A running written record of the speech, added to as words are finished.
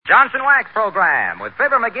Johnson Wax Program with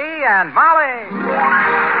Fibber, McGee, and Molly.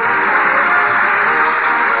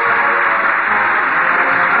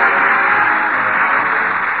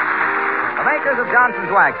 The makers of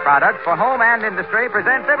Johnson's Wax products for home and industry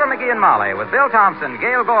present Fibber, McGee, and Molly with Bill Thompson,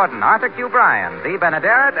 Gail Gordon, Arthur Q. Bryan, Dee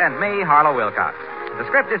Benaderet, and me, Harlow Wilcox. The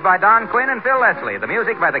script is by Don Quinn and Phil Leslie. The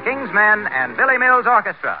music by the King's Men and Billy Mills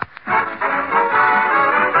Orchestra.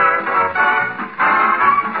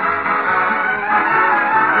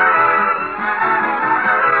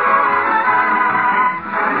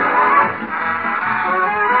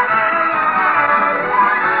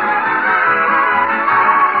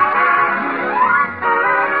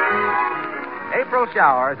 April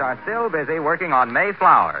showers are still busy working on May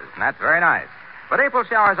flowers, and that's very nice. But April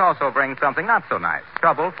showers also bring something not so nice,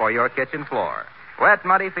 trouble for your kitchen floor. Wet,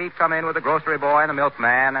 muddy feet come in with the grocery boy and the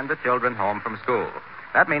milkman and the children home from school.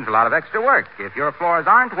 That means a lot of extra work if your floors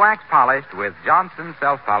aren't wax polished with Johnson's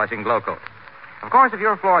self-polishing Glow Coat. Of course, if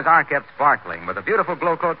your floors aren't kept sparkling with a beautiful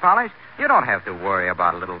Glow Coat polish, you don't have to worry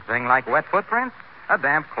about a little thing like wet footprints. A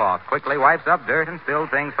damp cloth quickly wipes up dirt and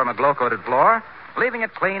spilled things from a glow-coated floor, leaving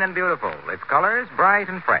it clean and beautiful, its colors bright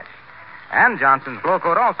and fresh. And Johnson's Glow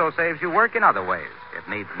Coat also saves you work in other ways. It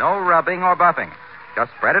needs no rubbing or buffing.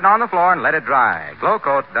 Just spread it on the floor and let it dry. Glow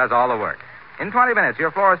Coat does all the work. In 20 minutes,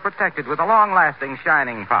 your floor is protected with a long-lasting,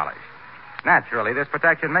 shining polish. Naturally, this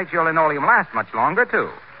protection makes your linoleum last much longer,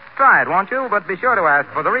 too. Try it, won't you? But be sure to ask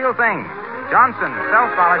for the real thing. Johnson's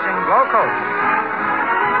Self-Polishing Glow Coat.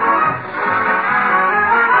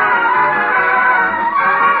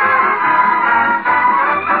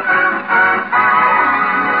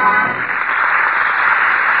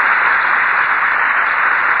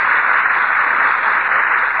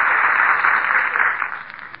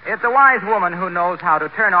 It's a wise woman who knows how to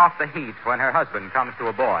turn off the heat when her husband comes to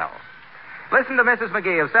a boil. Listen to Mrs.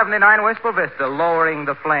 McGee of 79 Wistful Vista lowering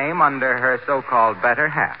the flame under her so-called better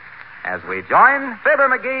half as we join Fibber,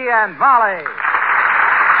 McGee, and Molly.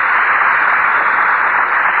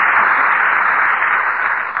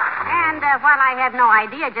 And while I have no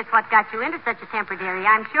idea just what got you into such a temper, dearie,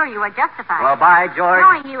 I'm sure you are justified. Well, by George.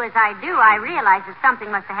 Knowing you as I do, I realize that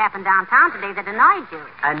something must have happened downtown today that annoyed you.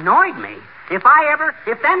 Annoyed me? If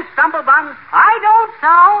them stumblebuns, I don't.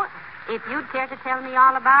 So, if you'd care to tell me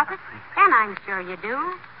all about it, and I'm sure you do,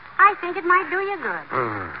 I think it might do you good.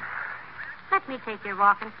 Let me take your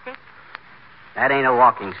walking stick. That ain't a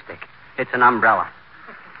walking stick. It's an umbrella.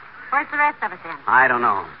 Where's the rest of it, then? I don't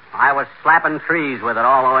know. I was slapping trees with it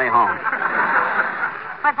all the way home.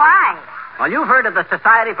 But why? Well, you've heard of the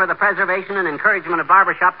Society for the Preservation and Encouragement of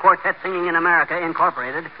Barbershop Quartet Singing in America,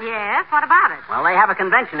 Incorporated. Yes, what about it? Well, they have a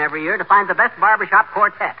convention every year to find the best barbershop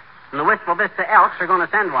quartet. And the Wistful Vista Elks are going to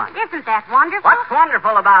send one. Isn't that wonderful? What's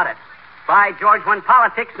wonderful about it? By George, when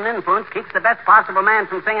politics and influence keeps the best possible man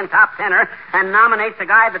from singing top tenor and nominates a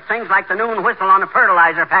guy that sings like the noon whistle on a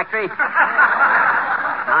fertilizer factory.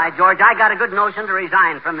 By George, I got a good notion to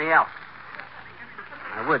resign from the Elks.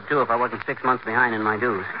 I would, too, if I wasn't 6 months behind in my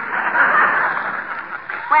dues.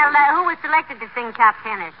 Well, who was selected to sing top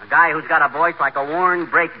tenor? A guy who's got a voice like a worn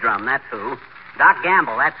brake drum, that's who. Doc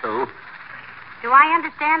Gamble, that's who. Do I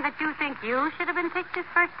understand that you think you should have been picked as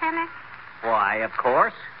first tenor? Why, of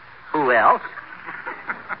course. Who else?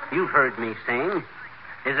 You've heard me sing.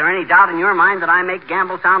 Is there any doubt in your mind that I make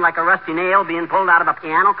Gamble sound like a rusty nail being pulled out of a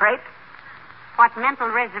piano crate? What mental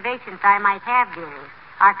reservations I might have, dearie,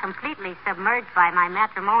 are completely submerged by my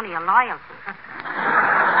matrimonial loyalty.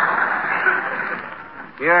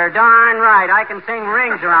 You're darn right. I can sing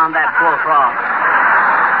rings around that poor frog.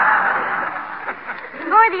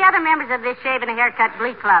 Who are the other members of this shave and a haircut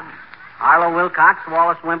glee club? Harlow Wilcox,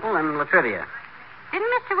 Wallace Wimple, and Latrivia.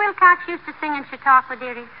 Didn't Mr. Wilcox used to sing in Chautauqua,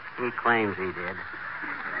 dearie? He claims he did.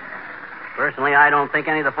 Personally, I don't think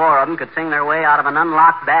any of the four of them could sing their way out of an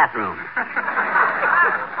unlocked bathroom.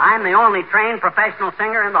 I'm the only trained professional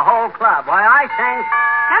singer in the whole club. Why, I sang...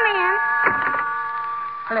 Come in.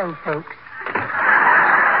 Hello, folks.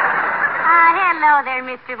 Hello there,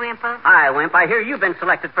 Mr. Wimple. Hi, Wimp. I hear you've been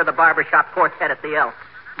selected for the barbershop quartet at the Elks.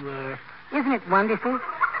 Yes. Isn't it wonderful?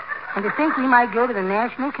 And to think we might go to the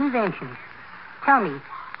national convention. Tell me,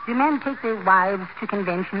 do men take their wives to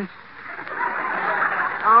conventions?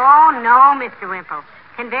 Oh, no, Mr. Wimple.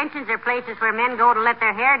 Conventions are places where men go to let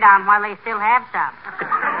their hair down while they still have some.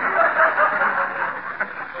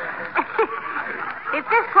 If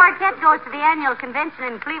this quartet goes to the annual convention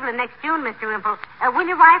in Cleveland next June, Mr. Wimple, will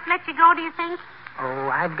your wife let you go, do you think? Oh,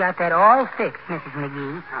 I've got that all fixed, Mrs.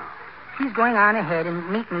 McGee. Oh. She's going on ahead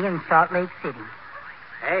and meet me in Salt Lake City.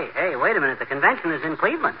 Hey, wait a minute. The convention is in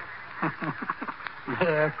Cleveland.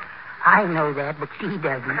 Yes, I know that, but she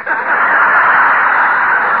doesn't.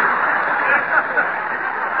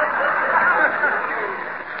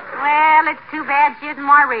 too bad she isn't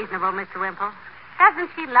more reasonable, Mr. Wimple. Doesn't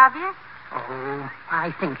she love you? Oh,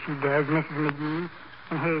 I think she does, Mrs. McGee,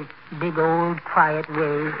 in her big old quiet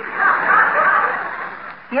way.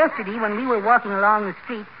 Yesterday, when we were walking along the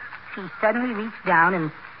street, she suddenly reached down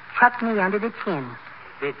and chucked me under the chin.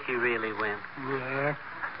 Did she really, Wimp? Yes.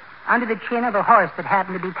 Under the chin of a horse that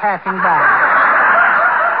happened to be passing by.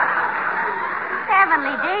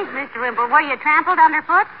 Heavenly days, Mr. Wimple. Were you trampled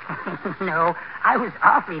underfoot? No, I was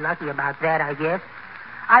awfully lucky about that, I guess.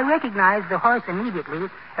 I recognized the horse immediately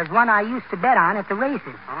as one I used to bet on at the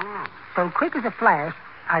races. Oh. So quick as a flash,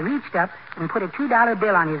 I reached up and put a $2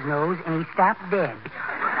 bill on his nose, and he stopped dead.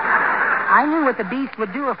 I knew what the beast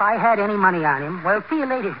would do if I had any money on him. Well, see you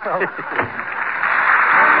later, folks.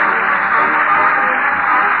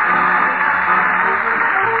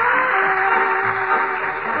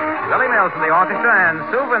 Billy Mills from the orchestra and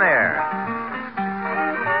Souvenir.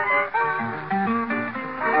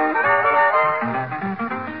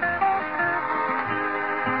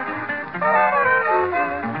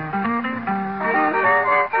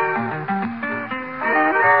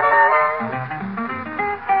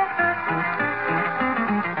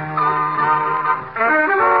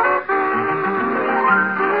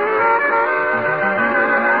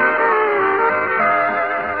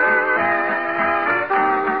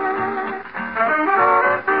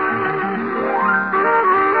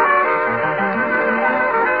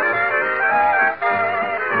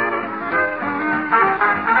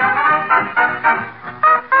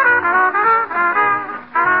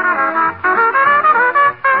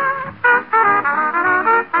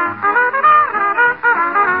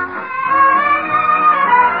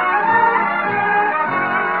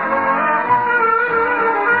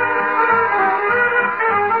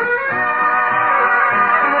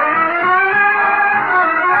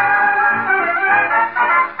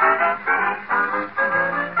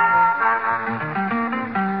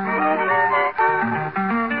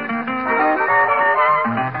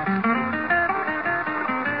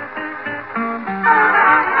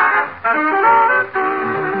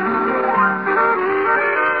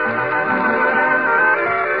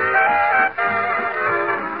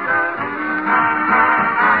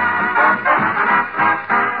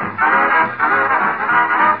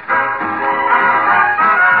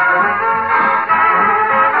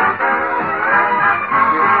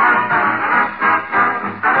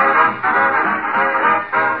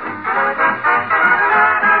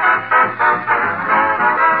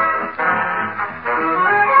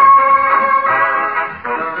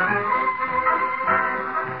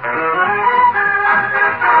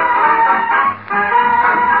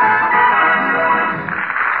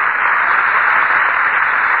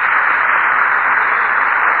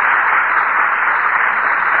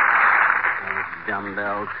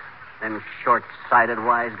 Dumbbells. Them short-sighted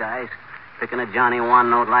wise guys. Picking a Johnny One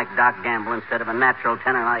note like Doc Gamble instead of a natural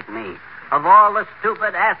tenor like me. Of all the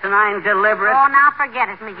stupid, asinine, deliberate... Oh, now forget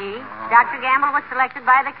it, McGee. Dr. Gamble was selected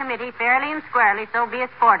by the committee fairly and squarely, so be a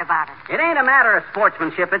sport about it. It ain't a matter of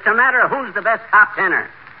sportsmanship. It's a matter of who's the best top tenor.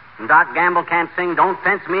 And Doc Gamble can't sing Don't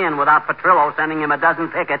Fence Me In without Petrillo sending him a dozen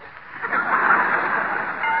pickets. Did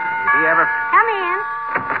he ever... Come in.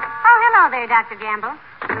 Oh, hello there, Dr. Gamble.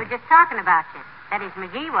 We were just talking about you. That is,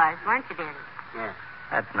 McGee was, weren't you, dearie? Yes.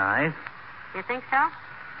 That's nice. You think so?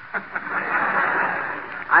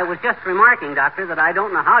 I was just remarking, Doctor, that I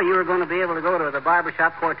don't know how you were going to be able to go to the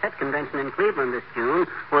Barbershop Quartet convention in Cleveland this June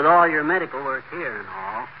with all your medical work here and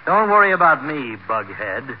all. Don't worry about me,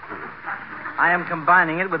 bughead. I am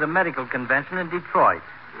combining it with a medical convention in Detroit.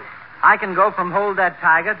 I can go from hold that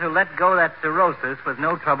tiger to let go that cirrhosis with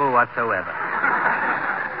no trouble whatsoever.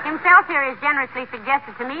 Himself here has generously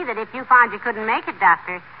suggested to me that if you found you couldn't make it,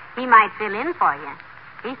 Doctor, he might fill in for you.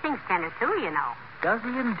 He sings tenor, too, you know. Does he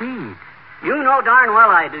indeed? You know darn well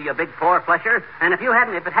I do, you big four-flusher. And if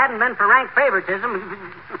it hadn't been for rank favoritism...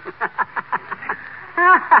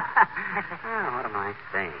 Oh, what am I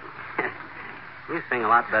saying? You sing a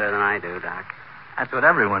lot better than I do, Doc. That's what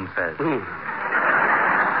everyone says. Let's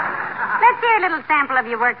hear a little sample of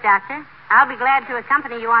your work, Doctor. I'll be glad to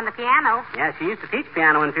accompany you on the piano. Yeah, she used to teach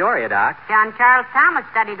piano in Peoria, Doc. John Charles Thomas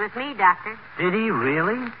studied with me, Doctor. Did he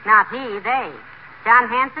really? Not he, they. John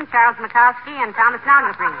Hanson, Charles Mikowski, and Thomas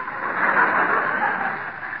Nongafree.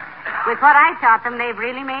 With what I taught them, they've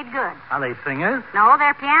really made good. Are they singers? No,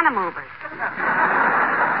 they're piano movers.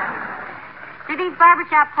 Do these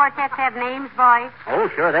barbershop quartets have names, boys? Oh,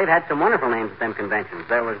 sure. They've had some wonderful names at them conventions.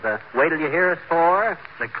 There was the Wait Till You Hear Us For,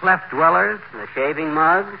 The Cleft Dwellers. the Shaving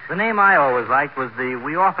Mugs. The name I always liked was the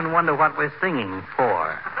We Often Wonder What We're Singing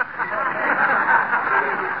For.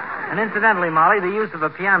 And incidentally, Molly, the use of a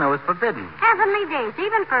piano is forbidden. Heavenly days,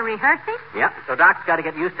 even for rehearsing? Yep, so Doc's got to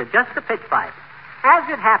get used to just the pitch pipe. As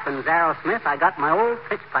it happens, Aerosmith, I got my old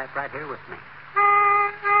pitch pipe right here with me.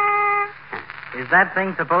 Is that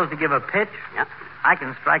thing supposed to give a pitch? Yep. I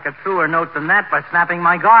can strike a truer note than that by snapping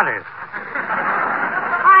my garters. Oh,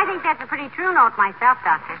 I think that's a pretty true note myself,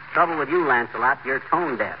 Doctor. Trouble with you, Lancelot, you're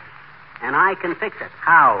tone deaf. And I can fix it.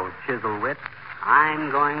 How, Chiselwit? I'm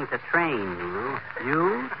going to train you.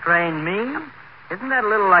 You train me? Isn't that a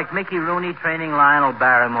little like Mickey Rooney training Lionel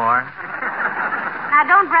Barrymore? Now,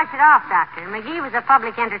 don't brush it off, Doctor. McGee was a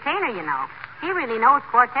public entertainer, you know. He really knows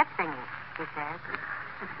quartet singing, he says.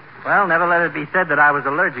 Well, never let it be said that I was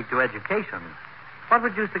allergic to education. What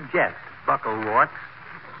would you suggest, Bucklewort?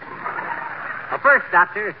 Well, first,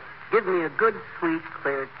 Doctor, give me a good, sweet,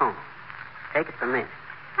 clear tone. Take it from this.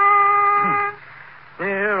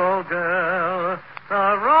 Dear old girl, the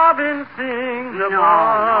robin sings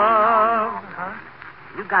above. No.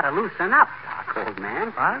 You got to loosen up, Doc, old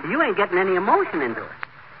man. What? You ain't getting any emotion into it.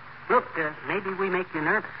 Look, maybe we make you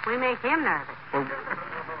nervous. We make him nervous.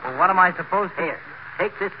 Well, what am I supposed to... Here,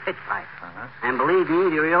 take this pitch pipe. Uh-huh. And believe me,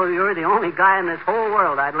 you're the only guy in this whole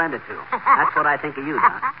world I'd lend it to. That's what I think of you,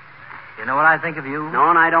 Doc. You know what I think of you? No,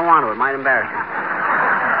 and I don't want to. It might embarrass you.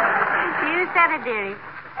 You said it, dearie.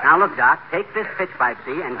 Now, look, Doc, take this pitch pipe,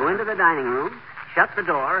 see, and go into the dining room, shut the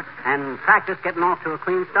door, and practice getting off to a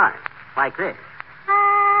clean start. Like this.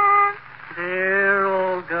 Dear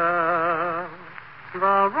old girl, the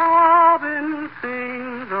robin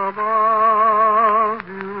sings above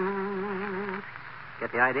you.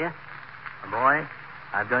 Get the idea? Boy,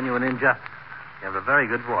 I've done you an injustice. You have a very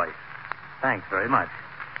good voice. Thanks very much.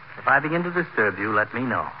 If I begin to disturb you, let me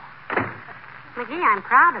know. McGee, I'm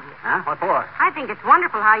proud of you. Huh? What for? I think it's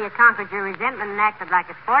wonderful how you conquered your resentment and acted like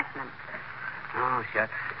a sportsman. Oh,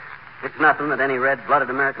 shucks. It's nothing that any red-blooded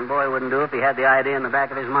American boy wouldn't do if he had the idea in the back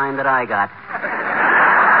of his mind that I got.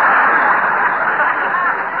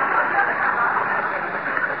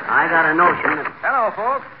 I got a notion that... Hello,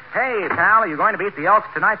 folks. Hey, pal, are you going to be at the Elks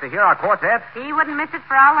tonight to hear our quartet? He wouldn't miss it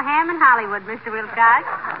for all the ham in Hollywood, Mr. Wilcox.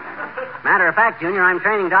 Matter of fact, Junior, I'm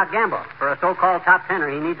training Doc Gamble. For a so-called top tenor,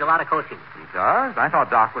 he needs a lot of coaching. He does? I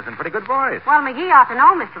thought Doc was in pretty good voice. Well, McGee ought to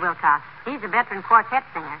know Mr. Wilcox. He's a veteran quartet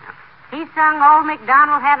singer. He sung Old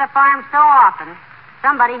MacDonald Had a Farm so often,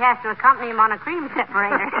 somebody has to accompany him on a cream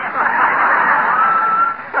separator.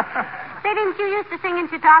 Say, didn't you used to sing in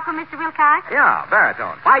Chautauqua, Mr. Wilcox? Yeah,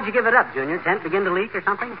 baritone. Why'd you give it up, Junior? Tent begin to leak or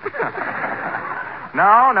something?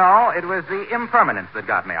 No, it was the impermanence that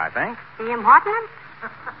got me, I think. The impertinence?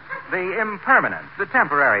 The impermanence, the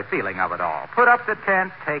temporary feeling of it all. Put up the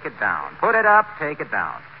tent, take it down. Put it up, take it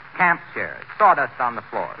down. Camp chairs, sawdust on the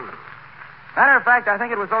floor. Matter of fact, I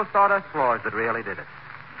think it was those sawdust floors that really did it.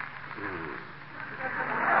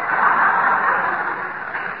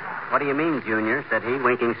 What do you mean, Junior? Said he,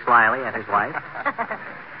 winking slyly at his wife.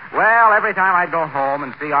 Well, every time I'd go home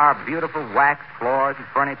and see our beautiful waxed floors and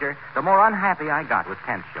furniture, the more unhappy I got with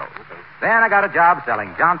tent shows. Then I got a job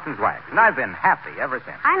selling Johnson's wax, and I've been happy ever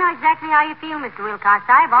since. I know exactly how you feel, Mr. Wilcox.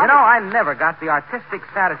 I've always... You know, I never got the artistic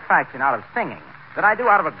satisfaction out of singing that I do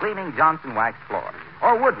out of a gleaming Johnson wax floor,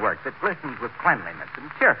 or woodwork that glistens with cleanliness and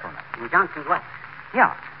cheerfulness. And Johnson's wax.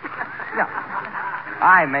 Yeah.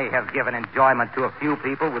 I may have given enjoyment to a few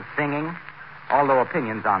people with singing, although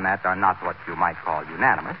opinions on that are not what you might call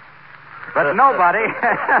unanimous. But nobody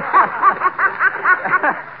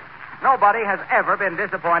has ever been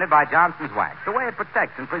disappointed by Johnson's wax. The way it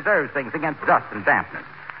protects and preserves things against dust and dampness.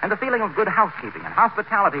 And the feeling of good housekeeping and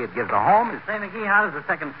hospitality it gives a home is... Say, McGee, how does the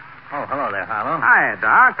second... Oh, hello there, Harlow. Hi,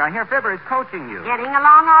 Doc. I hear Fibber is coaching you. Getting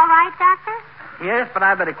along all right, Doctor? Yes, but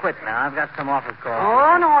I better quit now. I've got some office calls.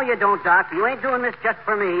 Oh, no, you don't, Doc. You ain't doing this just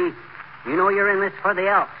for me. You know you're in this for the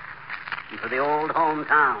Elks. And for the old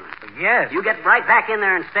hometown. Yes. You get right back in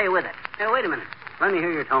there and stay with it. Hey, wait a minute. Let me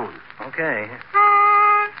hear your tone. Okay.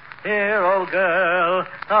 Dear old girl,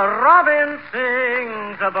 the robin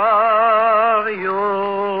sings above you.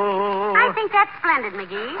 I think that's splendid,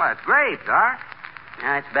 McGee. Well, that's great, Doc.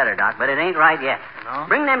 Yeah, it's better, Doc, but it ain't right yet. No?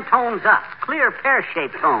 Bring them tones up. Clear,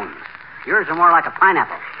 pear-shaped tones. Yours are more like a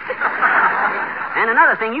pineapple. And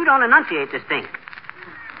another thing, you don't enunciate distinct.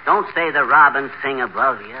 Don't say the robin sing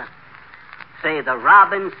above you. Say the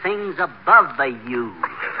robin sings above the you.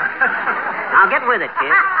 Now get with it,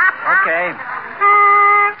 kid. Okay.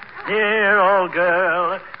 Dear old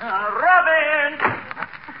girl, robin.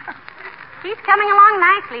 He's coming along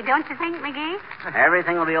nicely, don't you think, McGee?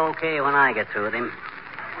 Everything will be okay when I get through with him.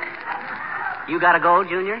 You got to go,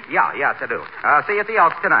 Junior? Yeah, yes, I do. See you at the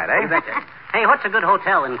Elks tonight, eh? You betcha. Hey, what's a good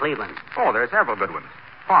hotel in Cleveland? Oh, there are several good ones.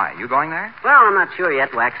 Why? You going there? Well, I'm not sure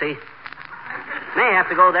yet, Waxy. May have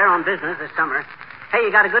to go there on business this summer. Hey,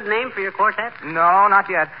 you got a good name for your quartet? No, not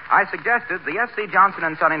yet. I suggested the S.C. Johnson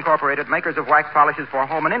 & Son Incorporated, makers of wax polishes for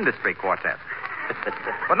home and industry quartet.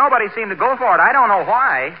 But nobody seemed to go for it. I don't know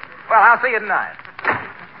why. Well, I'll see you tonight.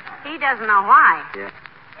 He doesn't know why. Yeah.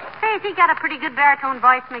 Say, has he got a pretty good baritone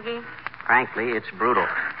voice, McGee? Frankly, it's brutal.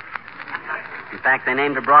 In fact, they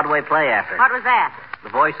named a Broadway play after it. What was that? The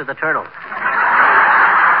Voice of the Turtle.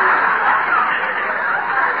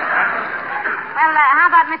 Well, how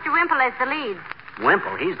about Mr. Wimple as the lead?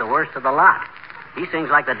 Wimple, he's the worst of the lot. He sings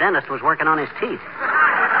like the dentist was working on his teeth.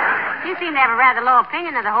 You seem to have a rather low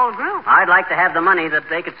opinion of the whole group. I'd like to have the money that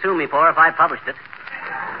they could sue me for if I published it.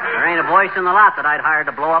 There ain't a voice in the lot that I'd hire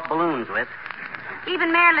to blow up balloons with.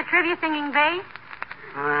 Even Mayor Latrivia singing bass?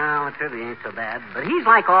 Well, the trivia ain't so bad, but he's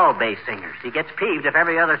like all bass singers. He gets peeved if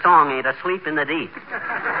every other song ain't Asleep in the Deep.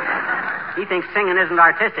 He thinks singing isn't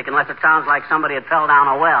artistic unless it sounds like somebody had fell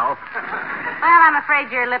down a well. Well, I'm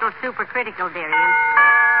afraid you're a little super critical, dearie.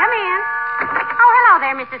 Come in. Oh, hello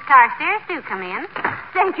there, Mrs. Carstairs. Do come in.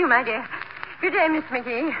 Thank you, my dear. Good day, Miss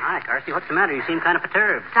McGee. Hi, Carsey. What's the matter? You seem kind of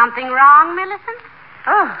perturbed. Something wrong, Millicent?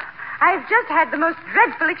 Oh, I've just had the most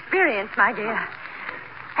dreadful experience, my dear.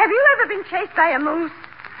 Have you ever been chased by a moose?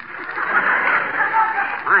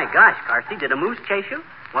 My gosh, Carsey, did a moose chase you?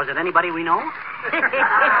 Was it anybody we know?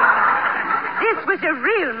 This was a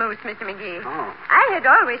real moose, Mr. McGee. Oh. I had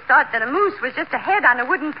always thought that a moose was just a head on a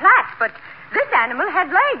wooden plat, but this animal had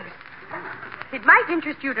legs. It might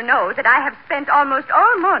interest you to know that I have spent almost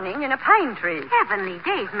all morning in a pine tree. Heavenly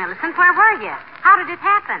days, Millicent. Where were you? How did it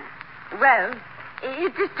happen? Well,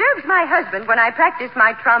 it disturbs my husband when I practice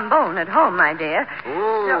my trombone at home, my dear.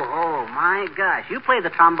 Oh, my gosh. You play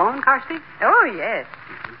the trombone, Carsey? Oh, yes.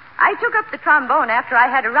 I took up the trombone after I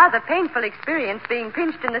had a rather painful experience being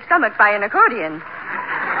pinched in the stomach by an accordion.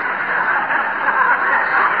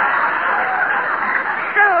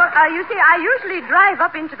 So, you see, I usually drive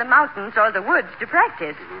up into the mountains or the woods to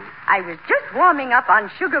practice. I was just warming up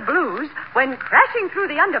on Sugar Blues when crashing through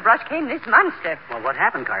the underbrush came this monster. Well, what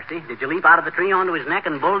happened, Carsey? Did you leap out of the tree onto his neck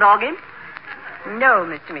and bulldog him? No,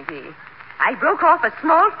 Mr. McGee. I broke off a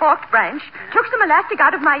small forked branch, took some elastic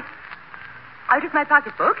out of my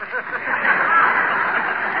pocketbook,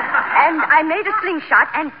 and I made a slingshot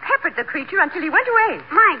and peppered the creature until he went away.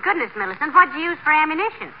 My goodness, Millicent, what'd you use for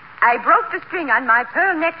ammunition? I broke the string on my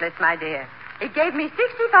pearl necklace, my dear. It gave me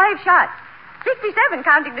 65 shots. 67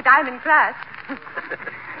 counting the diamond clasp.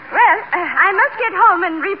 Well, I must get home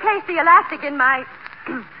and replace the elastic in my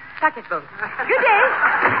pocketbook. Good day.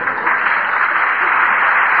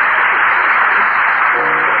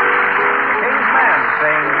 King's men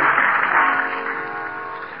sing.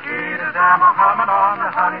 I'm a humming on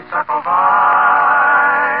the honeysuckle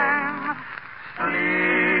vine.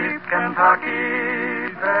 Sleep,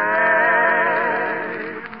 Kentucky babe.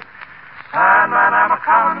 Sandman, I'm a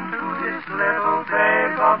coming to this little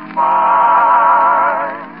babe of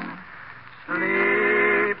mine.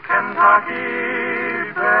 Sleep, Kentucky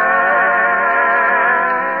babe.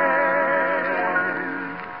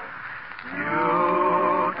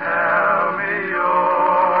 You tell me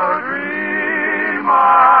your dream.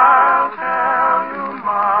 I'll tell you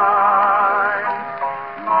mine.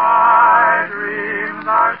 My dreams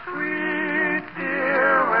are sweet,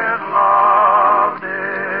 dear, with love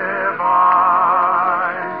divine.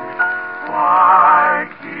 Why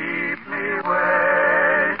keep me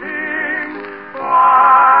waiting?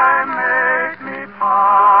 Why make me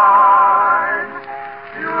pine?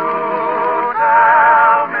 You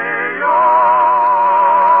tell me your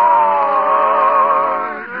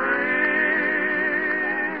dream.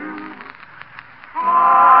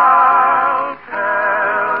 I'll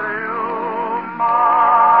tell you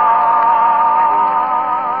mine.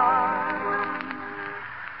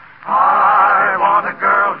 I want a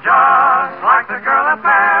girl just like the girl that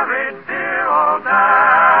married dear old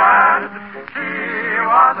Dad. She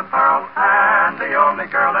was a pearl and the only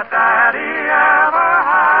girl that Daddy ever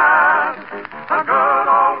had. A good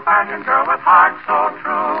old-fashioned girl with heart so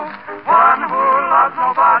true, one who loves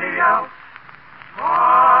nobody else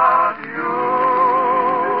but you.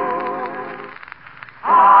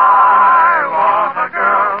 I want a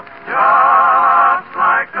girl just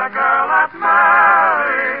like the girl that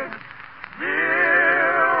married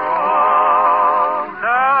dear old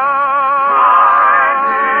Dad. My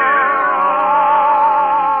dear old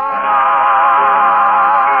Dad.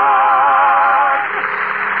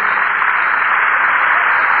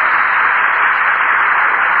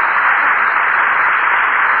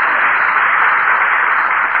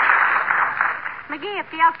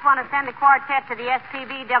 the Elks want to send a quartet to the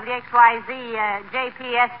SPB WXYZ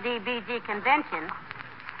JPSDBG convention,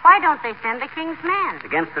 why don't they send the King's Men? It's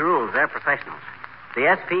against the rules. They're professionals. The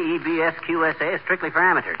SPEBSQSA is strictly for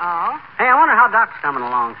amateurs. Oh? Hey, I wonder how Doc's coming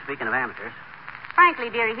along, speaking of amateurs. Frankly,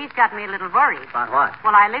 dearie, he's got me a little worried. About what?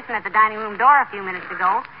 Well, I listened at the dining room door a few minutes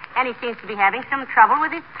ago, and he seems to be having some trouble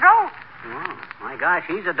with his throat. Oh, my gosh,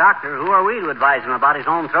 he's a doctor. Who are we to advise him about his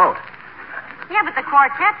own throat? Yeah, but the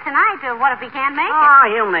quartet tonight, what if he can't make it? Oh,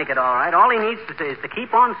 he'll make it all right. All he needs to is to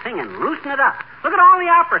keep on singing. Loosen it up. Look at all the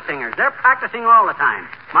opera singers. They're practicing all the time.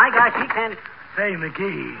 My gosh, he can't... Say,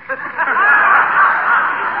 McGee. What's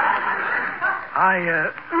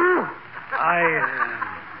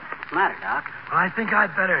the matter, Doc? Well, I think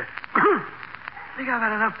I'd better... I think I've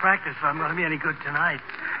had enough practice if I'm going to be any good tonight.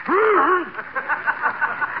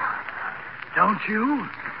 Don't you?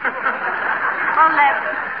 Well,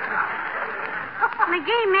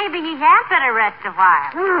 McGee, maybe he had better rest a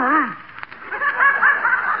while.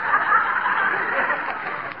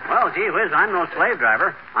 Well, gee whiz, I'm no slave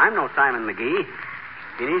driver. I'm no Simon McGee.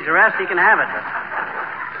 If he needs a rest, he can have it. But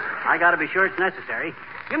I got to be sure it's necessary.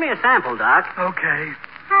 Give me a sample, Doc. Okay.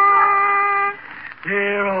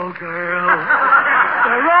 Dear old girl.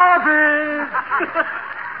 The robin.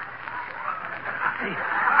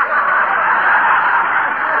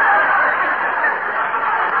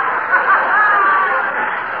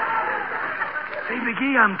 Say,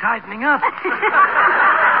 McGee, I'm tightening up.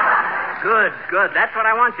 Good, good. That's what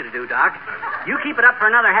I want you to do, Doc. You keep it up for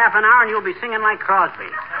another half an hour and you'll be singing like Crosby.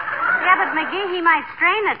 Yeah, but McGee, he might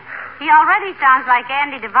strain it. He already sounds like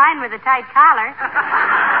Andy Devine with a tight collar.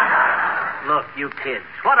 Look, you kids,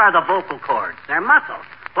 what are the vocal cords? They're muscles.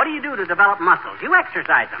 What do you do to develop muscles? You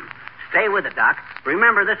exercise them. Stay with it, Doc.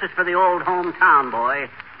 Remember, this is for the old hometown boy.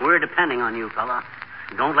 We're depending on you, fella.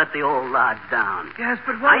 Don't let the old lodge down. Yes,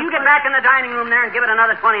 but what... Now, you get back in the dining room there and give it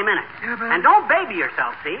another 20 minutes. Yeah, but... And don't baby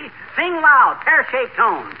yourself, see? Sing loud, pear-shaped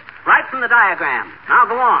tones. Right from the diagram. Now,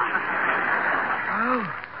 go on. Oh,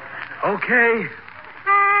 okay.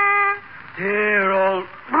 Dear old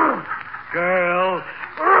girl.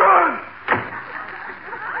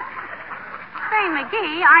 Say,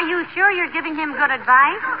 McGee, are you sure you're giving him good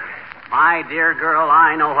advice? My dear girl,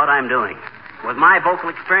 I know what I'm doing. With my vocal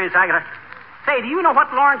experience, I gotta... Say, do you know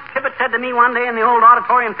what Lawrence Tibbett said to me one day in the old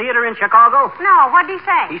Auditorium Theater in Chicago? No, what'd he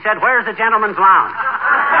say? He said, "Where's the gentleman's lounge?"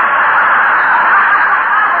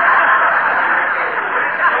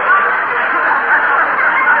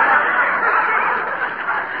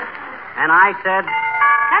 And I said...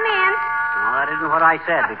 Come in. No, that isn't what I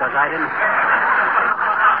said, because I didn't...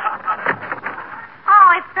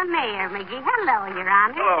 Oh, it's the mayor, McGee. Hello, Your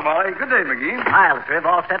Honor. Hello, Molly. Good day, McGee. Hi, Latriv.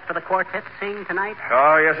 All set for the quartet sing tonight?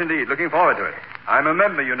 Oh, yes, indeed. Looking forward to it. I'm a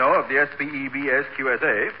member, you know, of the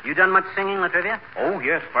SPEBSQSA. You done much singing, Latrivia? Oh,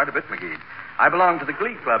 yes, quite a bit, McGee. I belong to the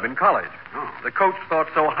Glee Club in college. Oh. The coach thought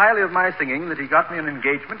so highly of my singing that he got me an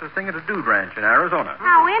engagement to sing at a dude ranch in Arizona.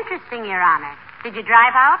 How interesting, Your Honor. Did you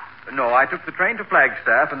drive out? No, I took the train to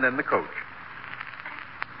Flagstaff and then the coach.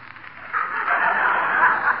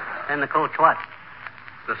 Then the coach what?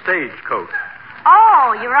 The stage coach.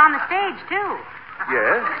 Oh, you were on the stage, too.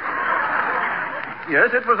 Yes.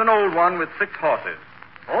 Yes, it was an old one with 6 horses.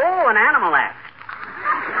 Oh, an animal act.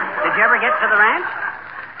 Did you ever get to the ranch?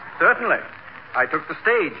 Certainly. I took the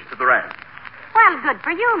stage to the ranch. Well, good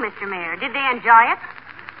for you, Mr. Mayor. Did they enjoy it?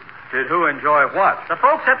 Did who enjoy what? The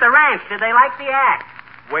folks at the ranch, did they like the act?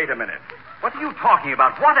 Wait a minute. What are you talking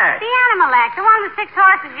about? What act? The animal act, the one with 6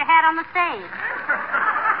 horses you had on the stage.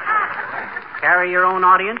 Carry your own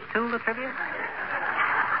audience, too, Latrivia?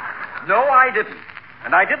 No, I didn't.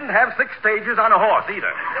 And I didn't have 6 stages on a horse,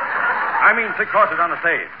 either. I mean 6 horses on a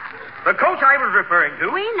stage. The coach I was referring to...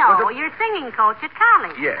 We know. You're singing coach at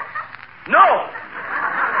college. Yes. No!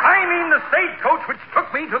 I mean the stagecoach which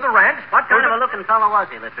took me to the ranch. What kind of a looking fellow was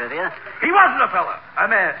he, Latrivia? He wasn't a fella. A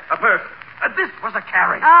man. A person. This was a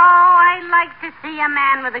carriage. Oh, I like to see a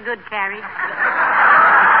man with a good carriage.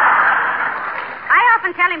 I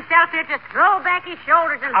often tell himself here to throw back his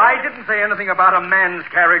shoulders and... I didn't say anything about a man's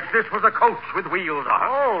carriage. This was a coach with wheels on it.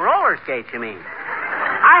 Oh, roller skates, you mean?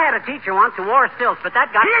 I had a teacher once who wore stilts, but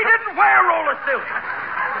that got... He didn't wear roller stilts.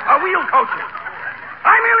 A wheel coaches.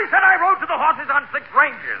 I merely said I rode to the horses on 6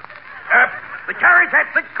 ranges. The carriage had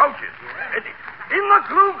 6 coaches. In the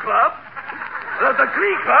Glue Club, the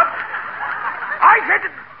Glee Club, I said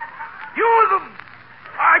that you were the...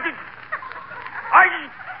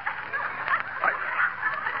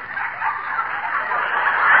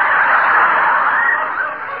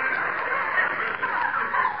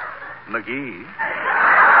 McGee?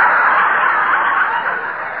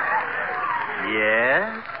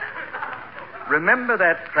 Yes? remember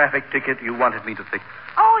that traffic ticket you wanted me to fix?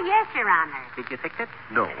 Oh, yes, Your Honor. Did you fix it?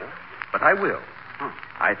 No, but I will.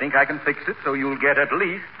 I think I can fix it so you'll get at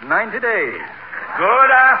least 90 days.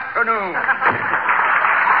 Good afternoon.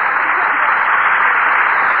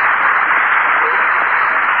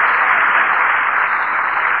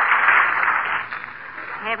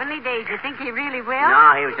 Heavenly days, you think he really will?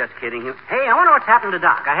 No, he was just kidding. Hey, I wonder what's happened to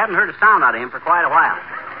Doc. I haven't heard a sound out of him for quite a while.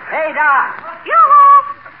 Hey, Doc. Yoo-hoo!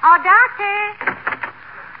 Oh, Doctor.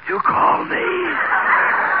 You call me?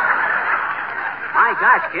 My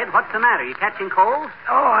gosh, kid, what's the matter? You catching cold?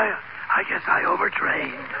 Oh, I guess I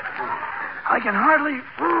overtrained. I can hardly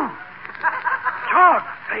talk.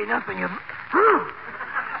 Say nothing of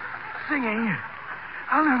singing.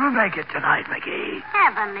 I'll never make it tonight, McGee.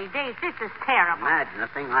 Heavenly days, this is terrible. Imagine a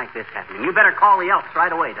thing like this happening. You better call the Elks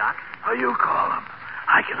right away, Doc. Oh, you call them.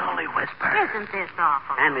 I can only whisper. Isn't this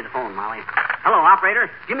awful? Hand me the phone, Molly. Hello,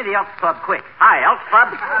 operator. Give me the Elks Club quick. Hi, Elks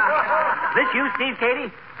Club. This you, Steve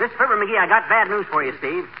Cady? This Fibber McGee. I got bad news for you,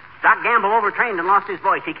 Steve. Doc Gamble overtrained and lost his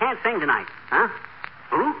voice. He can't sing tonight. Huh?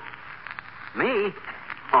 Who? Me?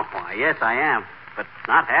 Oh, why, yes, I am. But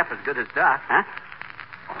not half as good as Doc, huh?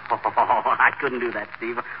 Oh, I couldn't do that,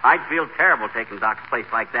 Steve. I'd feel terrible taking Doc's place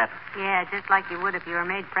like that. Yeah, just like you would if you were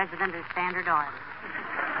made president of Standard Oil.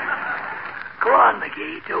 Go on,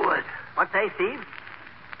 McGee. Do it. What say, Steve?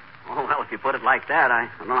 Oh, well, if you put it like that, I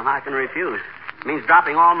don't know how I can refuse. It means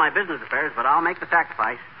dropping all my business affairs, but I'll make the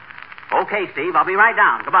sacrifice. Okay, Steve, I'll be right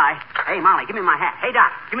down. Goodbye. Hey, Molly, give me my hat. Hey,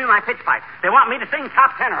 Doc, give me my pitch pipe. They want me to sing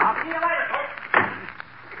top tenor. I'll see you later, folks.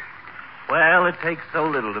 Well, it takes so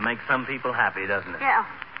little to make some people happy, doesn't it? Yeah.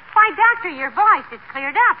 Why, Doctor, your voice is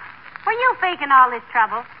cleared up. Were you faking all this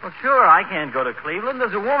trouble? Well, sure, I can't go to Cleveland.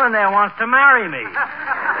 There's a woman there who wants to marry me. Well,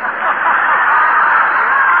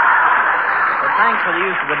 thanks for the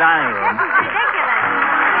use of the dining room. This is ridiculous.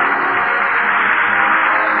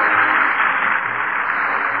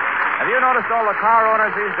 Have you noticed all the car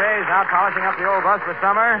owners these days out polishing up the old bus for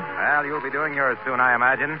summer? Well, you'll be doing yours soon, I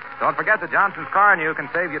imagine. Don't forget that Johnson's Car New can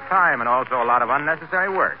save you time and also a lot of unnecessary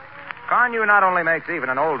work. Car New not only makes even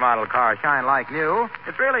an old model car shine like new,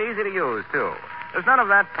 it's really easy to use, too. There's none of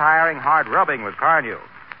that tiring, hard rubbing with Car New.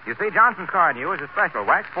 You see, Johnson's Car New is a special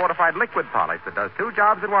wax-fortified liquid polish that does two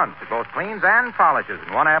jobs at once. It both cleans and polishes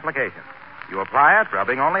in one application. You apply it,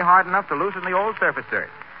 rubbing only hard enough to loosen the old surface dirt.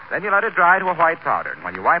 Then you let it dry to a white powder. And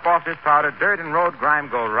when you wipe off this powder, dirt and road grime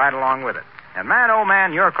go right along with it. And man, oh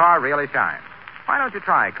man, your car really shines. Why don't you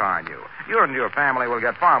try Car New? You and your family will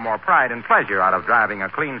get far more pride and pleasure out of driving a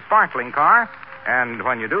clean, sparkling car. And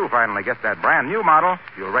when you do finally get that brand new model,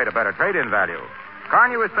 you'll rate a better trade-in value. Car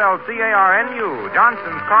New is spelled C-A-R-N-U,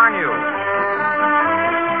 Johnson's Car New.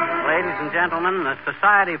 Ladies and gentlemen, the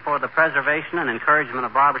Society for the Preservation and Encouragement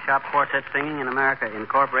of Barbershop Quartet Singing in America,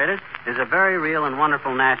 Incorporated, is a very real and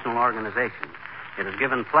wonderful national organization. It has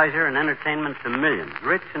given pleasure and entertainment to millions,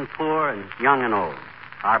 rich and poor and young and old.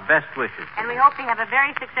 Our best wishes. And we hope to have a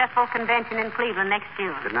very successful convention in Cleveland next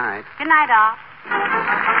June. Good night. Good night, all.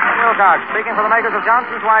 Wilcox, speaking for the makers of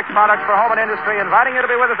Johnson's Wax Products for Home and Industry, inviting you to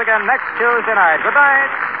be with us again next Tuesday night. Good night.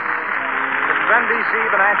 This is NBC,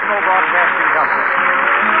 the National Broadcasting Company.